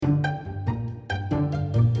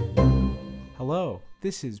Hello,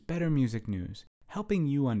 this is Better Music News, helping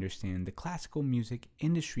you understand the classical music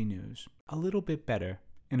industry news a little bit better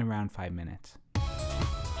in around 5 minutes.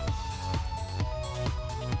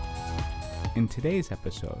 In today's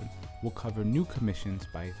episode, we'll cover new commissions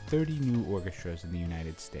by 30 new orchestras in the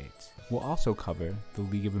United States. We'll also cover the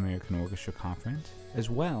League of American Orchestra Conference, as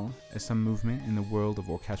well as some movement in the world of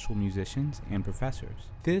orchestral musicians and professors.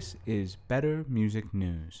 This is Better Music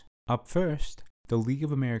News. Up first, the League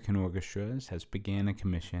of American Orchestras has began a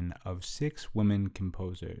commission of 6 women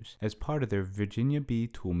composers as part of their Virginia B.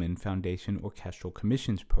 Toolman Foundation Orchestral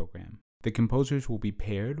Commissions Program. The composers will be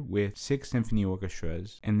paired with 6 symphony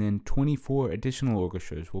orchestras, and then 24 additional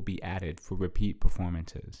orchestras will be added for repeat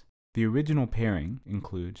performances. The original pairing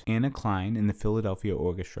includes Anna Klein in the Philadelphia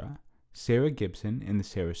Orchestra, Sarah Gibson in the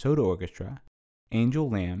Sarasota Orchestra, Angel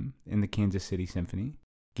Lamb in the Kansas City Symphony,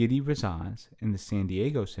 Giddy Razaz in the San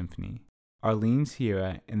Diego Symphony, Arlene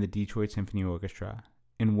Sierra in the Detroit Symphony Orchestra,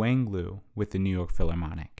 and Wang Liu with the New York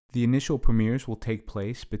Philharmonic. The initial premieres will take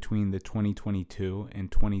place between the 2022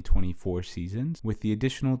 and 2024 seasons, with the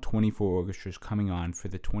additional 24 orchestras coming on for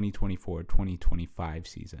the 2024-2025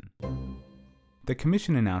 season. The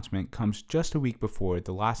commission announcement comes just a week before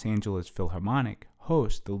the Los Angeles Philharmonic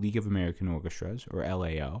hosts the League of American Orchestras, or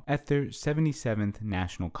LAO, at their 77th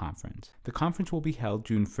National Conference. The conference will be held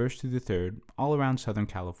June 1st through the 3rd, all around Southern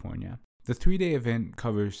California. The 3-day event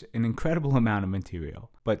covers an incredible amount of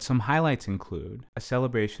material, but some highlights include a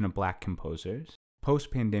celebration of Black composers,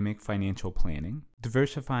 post-pandemic financial planning,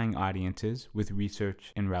 diversifying audiences with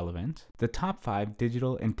research and relevance, the top 5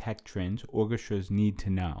 digital and tech trends orchestras need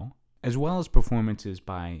to know, as well as performances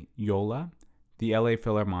by Yola, the LA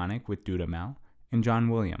Philharmonic with Dudamel, and John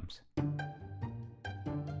Williams.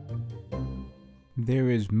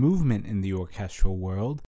 There is movement in the orchestral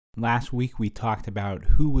world. Last week we talked about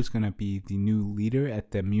who was going to be the new leader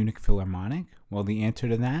at the Munich Philharmonic. Well, the answer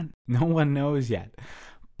to that, no one knows yet.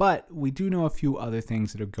 But we do know a few other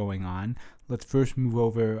things that are going on. Let's first move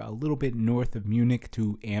over a little bit north of Munich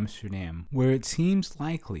to Amsterdam, where it seems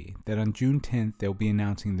likely that on June 10th they'll be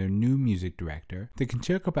announcing their new music director. The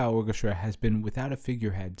Concertgebouw Orchestra has been without a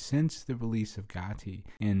figurehead since the release of Gatti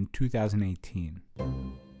in 2018.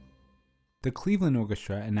 The Cleveland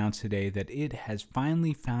Orchestra announced today that it has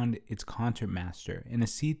finally found its concertmaster in a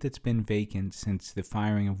seat that's been vacant since the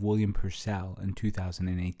firing of William Purcell in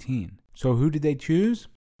 2018. So who did they choose?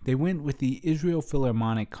 They went with the Israel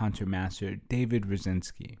Philharmonic concertmaster David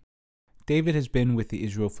Rosinski. David has been with the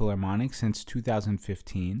Israel Philharmonic since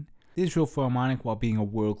 2015. The Israel Philharmonic, while being a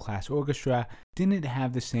world-class orchestra, didn't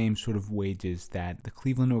have the same sort of wages that the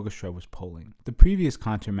Cleveland Orchestra was pulling. The previous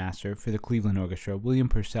concertmaster for the Cleveland Orchestra, William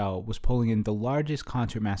Purcell, was pulling in the largest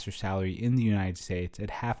concertmaster salary in the United States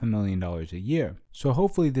at $500,000 a year. So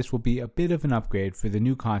hopefully this will be a bit of an upgrade for the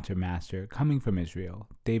new concertmaster coming from Israel,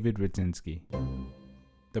 David Rosinski.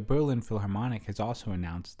 The Berlin Philharmonic has also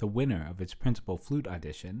announced the winner of its principal flute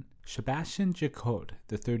audition. Sebastian Jacot,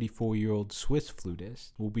 the 34-year-old Swiss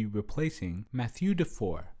flutist, will be replacing Mathieu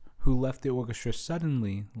Dufour, who left the orchestra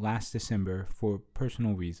suddenly last December for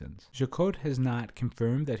personal reasons. Jacot has not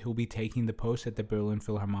confirmed that he'll be taking the post at the Berlin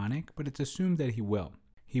Philharmonic, but it's assumed that he will.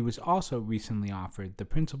 He was also recently offered the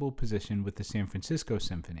principal position with the San Francisco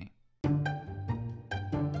Symphony.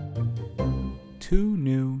 2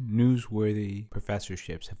 new newsworthy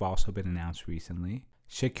professorships have also been announced recently.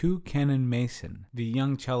 Sheku Cannon Mason, the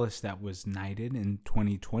young cellist that was knighted in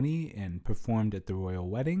 2020 and performed at the royal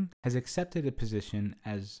wedding, has accepted a position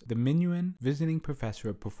as the Minuin Visiting Professor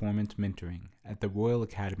of Performance Mentoring at the Royal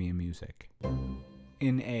Academy of Music.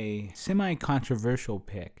 In a semi-controversial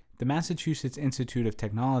pick, the Massachusetts Institute of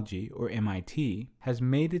Technology, or MIT, has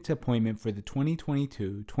made its appointment for the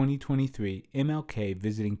 2022-2023 MLK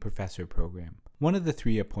Visiting Professor Program. One of the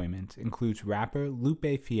 3 appointments includes rapper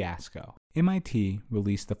Lupe Fiasco. MIT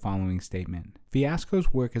released the following statement.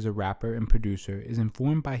 Fiasco's work as a rapper and producer is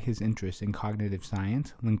informed by his interest in cognitive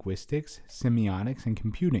science, linguistics, semiotics, and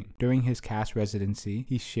computing. During his CAS residency,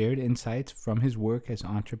 he shared insights from his work as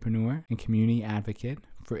entrepreneur and community advocate,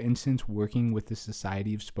 for instance working with the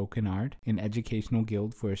Society of Spoken Art, an educational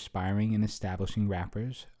guild for aspiring and establishing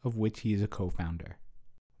rappers, of which he is a co-founder.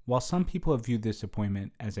 While some people have viewed this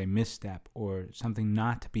appointment as a misstep or something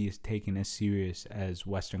not to be taken as serious as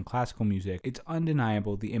Western classical music, it's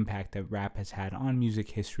undeniable the impact that rap has had on music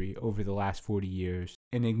history over the last 40 years,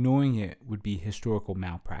 and ignoring it would be historical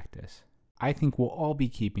malpractice. I think we'll all be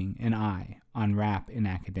keeping an eye on rap in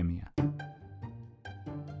academia.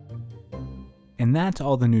 And that's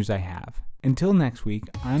all the news I have. Until next week,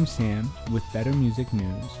 I'm Sam with Better Music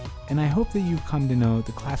News, and I hope that you've come to know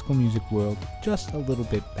the classical music world just a little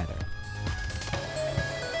bit better.